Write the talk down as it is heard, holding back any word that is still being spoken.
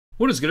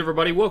What is good,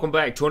 everybody? Welcome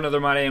back to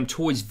another My Damn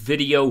Toys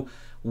video.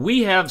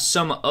 We have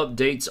some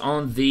updates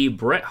on the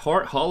Bret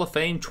Hart Hall of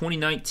Fame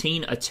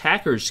 2019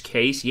 Attackers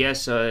case.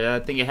 Yes,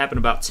 I think it happened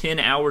about 10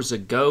 hours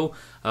ago.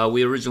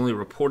 We originally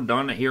reported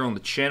on it here on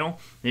the channel.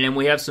 And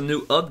we have some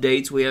new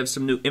updates. We have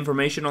some new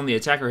information on the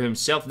attacker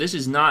himself. This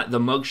is not the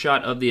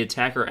mugshot of the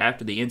attacker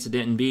after the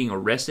incident and being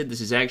arrested.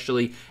 This is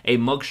actually a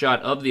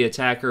mugshot of the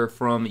attacker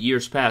from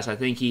years past. I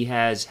think he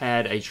has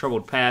had a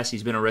troubled past.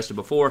 He's been arrested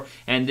before,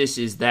 and this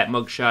is that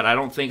mugshot. I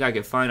don't think I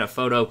could find a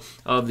photo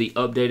of the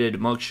updated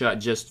mugshot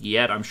just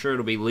yet. I'm sure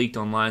it'll be leaked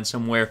online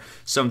somewhere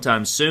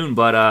sometime soon,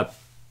 but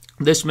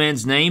this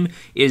man's name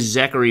is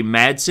Zachary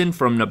Madsen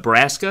from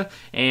Nebraska,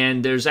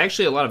 and there's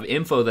actually a lot of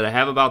info that I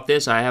have about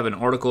this. I have an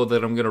article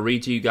that I'm going to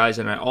read to you guys,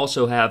 and I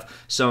also have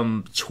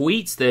some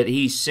tweets that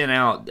he sent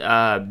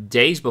out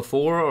days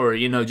before, or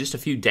just a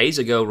few days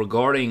ago,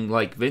 regarding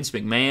like Vince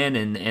McMahon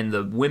and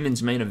the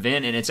women's main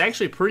event, and it's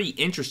actually pretty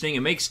interesting.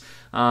 It makes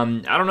I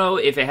don't know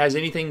if it has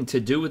anything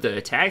to do with the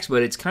attacks,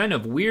 but it's kind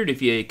of weird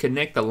if you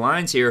connect the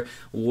lines here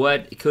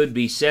what could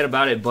be said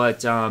about it.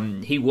 But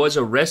he was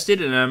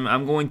arrested, and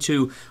I'm going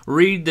to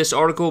read this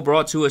article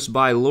brought to us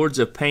by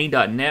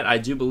lordsofpain.net. I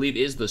do believe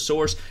is the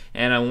source,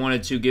 and I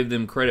wanted to give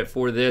them credit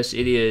for this.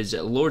 It is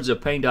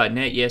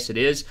lordsofpain.net. Yes, it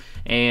is.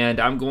 And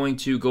I'm going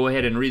to go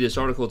ahead and read this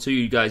article to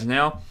you guys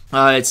now.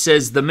 It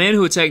says, the man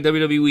who attacked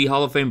WWE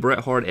Hall of Fame Bret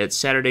Hart at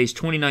Saturday's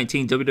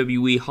 2019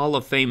 WWE Hall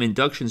of Fame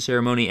induction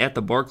ceremony at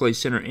the Barclays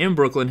Center in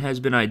Brooklyn has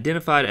been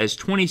identified as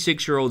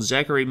 26-year-old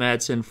Zachary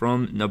Madsen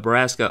from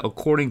Nebraska,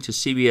 according to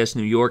CBS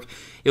New York.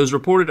 It was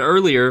reported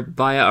earlier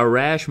via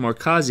Arash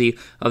Markazi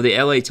of the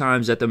LA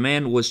Times that the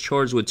man was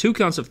charged with 2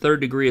 counts of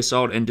third-degree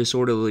assault and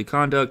disorderly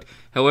conduct.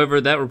 However,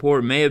 that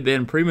report may have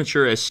been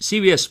premature, as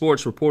CBS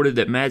Sports reported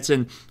that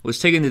Madsen was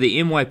taken to the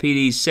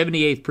NYPD's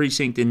 78th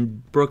precinct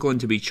in Brooklyn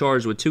to be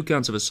charged with 2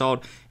 counts of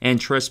assault and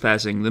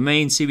trespassing. The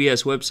main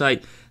CBS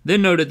website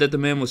then noted that the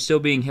man was still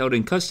being held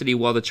in custody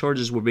while the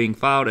charges were being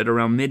filed at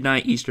around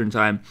midnight Eastern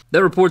Time.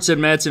 That report said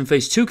Madsen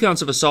faced 2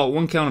 counts of assault,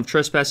 1 count of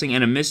trespassing,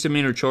 and a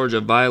misdemeanor charge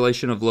of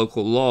violation of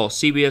local law.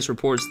 CBS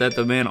reports that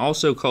the man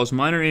also caused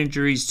minor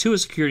injuries to a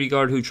security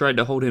guard who tried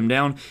to hold him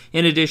down.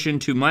 In addition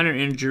to minor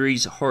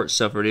injuries Hart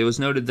suffered, it was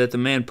noted that the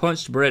man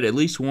punched Bret at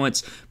least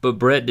once, but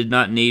Bret did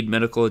not need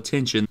medical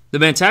attention. The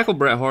man tackled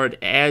Bret Hart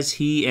as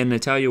he and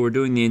Natalya were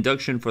doing the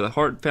induction for the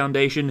Hart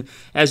Foundation.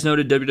 As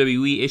noted,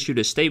 WWE issued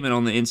a statement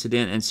on the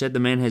incident and said the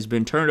man has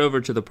been turned over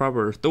to the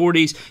proper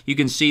authorities. You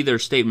can see their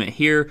statement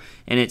here,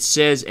 and it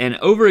says, an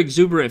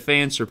over-exuberant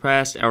fan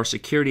surpassed our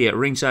security at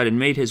ringside and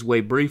made his way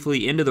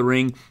briefly into the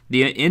ring.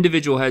 The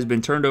individual has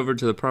been turned over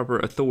to the proper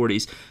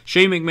authorities.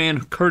 Shane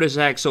McMahon, Curtis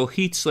Axel,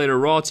 Heath Slater,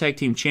 Raw Tag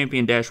Team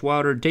Champion Dash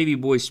Wilder, Davey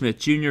Boy Smith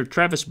Jr.,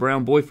 Travis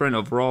Brown, boyfriend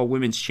of Raw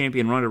Women's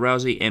Champion Ronda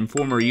Rousey and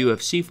former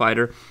UFC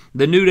fighter,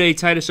 The New Day,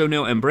 Titus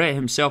O'Neil, and Bret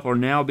himself are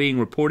now being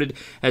reported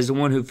as the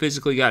one who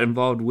physically got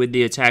involved with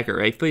the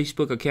attacker. A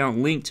Facebook account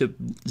linked to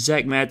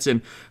Zach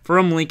Madsen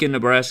from Lincoln,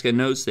 Nebraska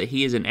notes that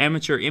he is an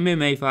amateur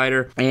MMA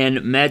fighter, and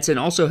Madsen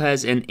also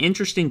has an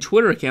interesting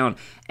Twitter account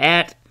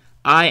at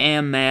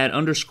 @IamMad___sin,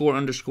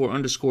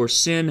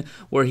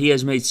 where he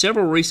has made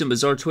several recent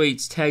bizarre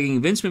tweets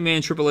tagging Vince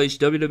McMahon, Triple H,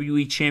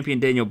 WWE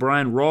Champion Daniel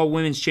Bryan, Raw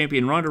Women's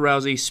Champion Ronda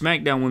Rousey,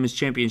 SmackDown Women's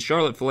Champion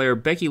Charlotte Flair,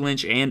 Becky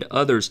Lynch, and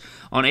others.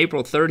 On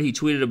April 3rd, he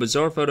tweeted a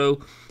bizarre photo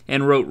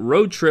and wrote,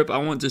 "Road trip, I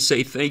want to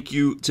say thank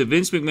you to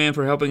Vince McMahon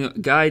for helping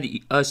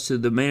guide us to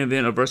the main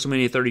event of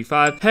WrestleMania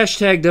 35.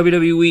 Hashtag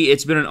WWE,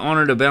 it's been an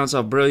honor to bounce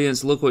off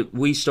brilliance. Look what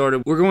we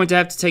started. We're going to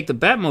have to take the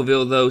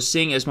Batmobile, though,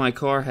 seeing as my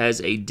car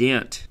has a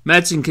dent."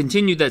 Madsen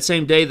continued that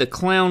same day, the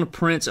Clown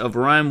Prince of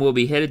Rhyme will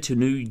be headed to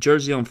New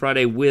Jersey on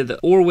Friday with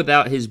or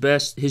without his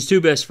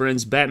 2 best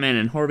friends, Batman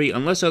and Harvey,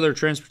 unless other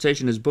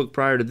transportation is booked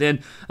prior to then.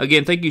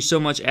 Again, thank you so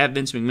much at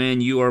Vince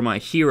McMahon. You are my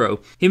hero.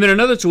 He made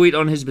another tweet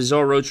on his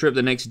bizarre road trip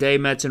the next day.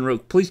 Madsen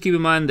wrote, "Please keep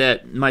in mind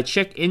that my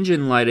check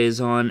engine light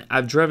is on.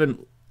 I've driven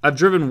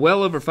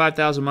well over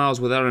 5,000 miles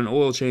without an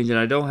oil change, and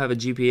I don't have a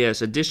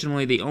GPS.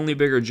 Additionally, the only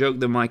bigger joke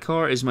than my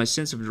car is my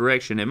sense of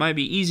direction. It might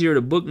be easier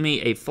to book me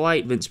a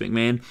flight, Vince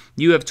McMahon.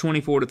 You have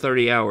 24 to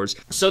 30 hours."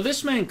 So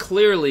this man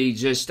clearly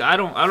just, I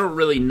don't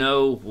really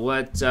know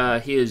what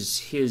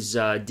his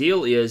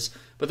deal is,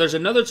 but there's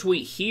another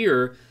tweet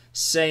here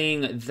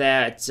saying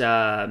that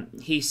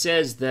he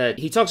says that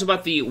he talks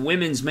about the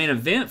women's main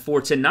event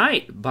for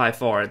tonight by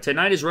far.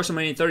 Tonight is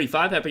WrestleMania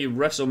 35. Happy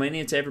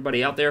WrestleMania to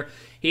everybody out there.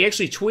 He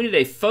actually tweeted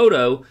a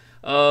photo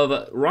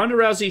of Ronda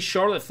Rousey,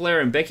 Charlotte Flair,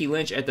 and Becky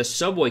Lynch at the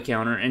Subway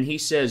counter, and he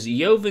says,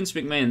 "Yo, Vince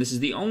McMahon, this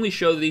is the only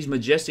show that these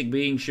majestic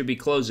beings should be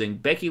closing.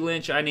 Becky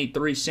Lynch, I need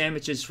 3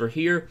 sandwiches for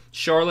here.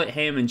 Charlotte,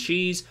 ham and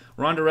cheese.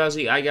 Ronda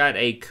Rousey, I got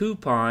a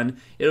coupon.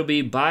 It'll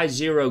be buy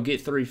 0,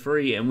 get 3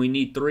 free, and we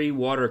need 3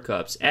 water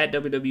cups. At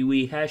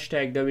WWE,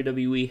 hashtag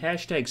WWE,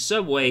 hashtag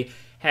Subway,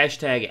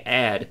 hashtag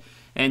ad."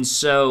 And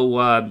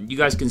so you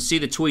guys can see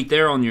the tweet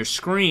there on your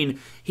screen.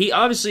 He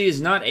obviously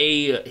is not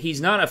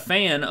a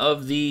fan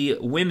of the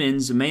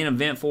women's main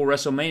event for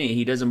WrestleMania.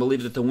 He doesn't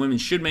believe that the women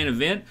should main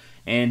event,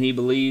 and he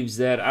believes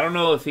that, I don't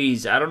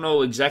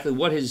know exactly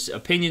what his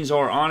opinions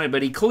are on it,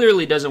 but he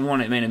clearly doesn't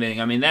want it main eventing.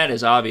 I mean, that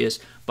is obvious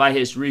by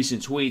his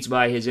recent tweets,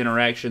 by his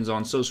interactions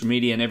on social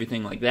media and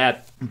everything like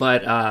that.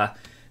 But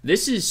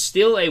this is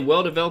still a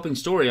well-developing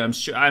story. I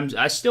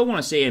still want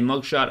to see a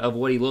mugshot of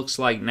what he looks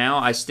like now.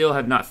 I still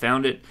have not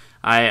found it.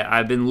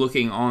 I've been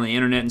looking on the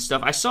internet and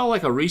stuff. I saw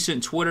like a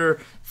recent Twitter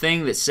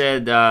thing that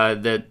said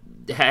that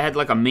had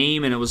like a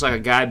meme, and it was like a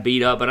guy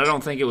beat up, but I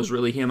don't think it was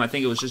really him. I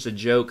think it was just a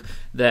joke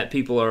that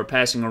people are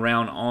passing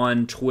around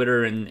on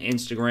Twitter and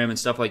Instagram and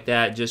stuff like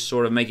that, just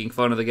sort of making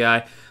fun of the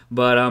guy.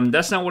 But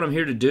that's not what I'm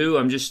here to do.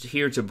 I'm just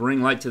here to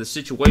bring light to the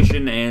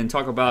situation and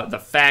talk about the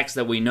facts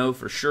that we know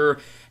for sure.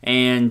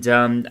 And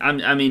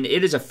I mean,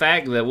 it is a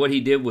fact that what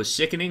he did was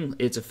sickening.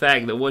 It's a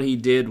fact that what he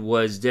did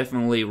was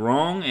definitely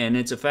wrong, and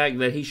it's a fact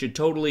that he should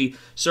totally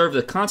serve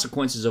the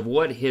consequences of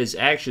what his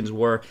actions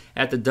were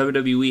at the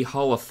WWE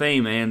Hall of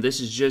Fame. And this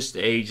is just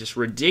a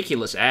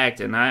ridiculous act,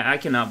 and I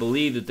cannot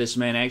believe that this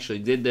man actually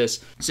did this.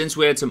 Since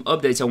we had some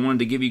updates, I wanted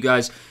to give you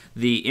guys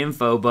the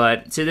info.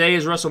 But today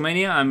is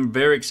WrestleMania. I'm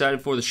very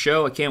excited for the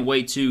show. I can't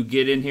wait to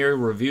get in here,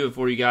 review it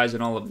for you guys,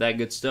 and all of that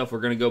good stuff. We're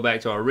going to go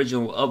back to our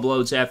original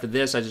uploads after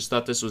this. I just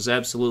thought this was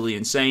absolutely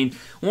insane.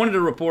 Wanted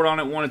to report on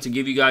it, wanted to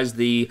give you guys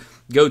the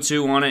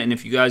go-to on it, and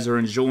if you guys are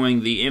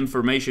enjoying the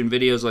information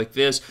videos like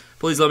this,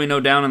 please let me know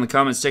down in the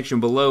comments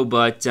section below.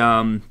 But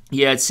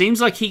yeah, it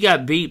seems like he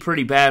got beat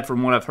pretty bad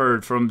from what I've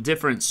heard from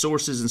different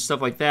sources and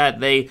stuff like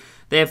that. They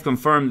have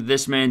confirmed that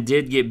this man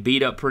did get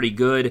beat up pretty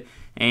good.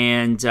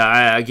 And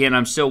again,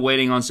 I'm still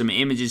waiting on some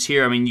images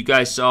here. I mean, you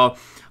guys saw,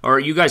 or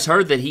you guys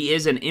heard that he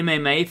is an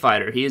MMA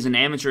fighter. He is an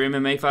amateur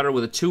MMA fighter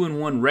with a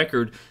 2-1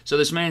 record. So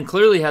this man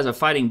clearly has a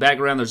fighting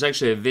background. There's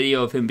actually a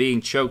video of him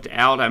being choked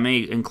out. I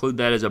may include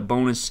that as a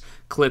bonus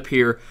clip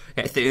here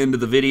at the end of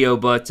the video.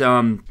 But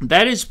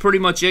that is pretty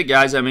much it,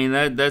 guys. I mean,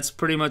 that's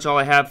pretty much all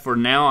I have for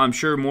now. I'm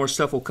sure more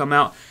stuff will come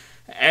out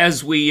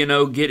as we,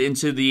 get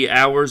into the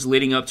hours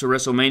leading up to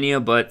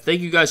WrestleMania. But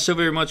thank you guys so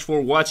very much for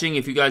watching.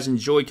 If you guys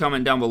enjoyed,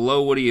 comment down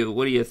below. What do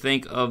you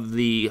think of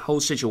the whole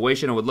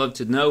situation? I would love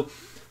to know.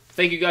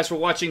 Thank you guys for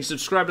watching.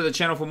 Subscribe to the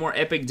channel for more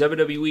epic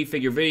WWE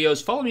figure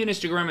videos. Follow me on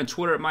Instagram and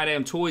Twitter at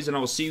MYDAMNTOYS, and I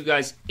will see you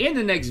guys in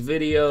the next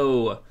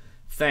video.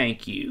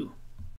 Thank you.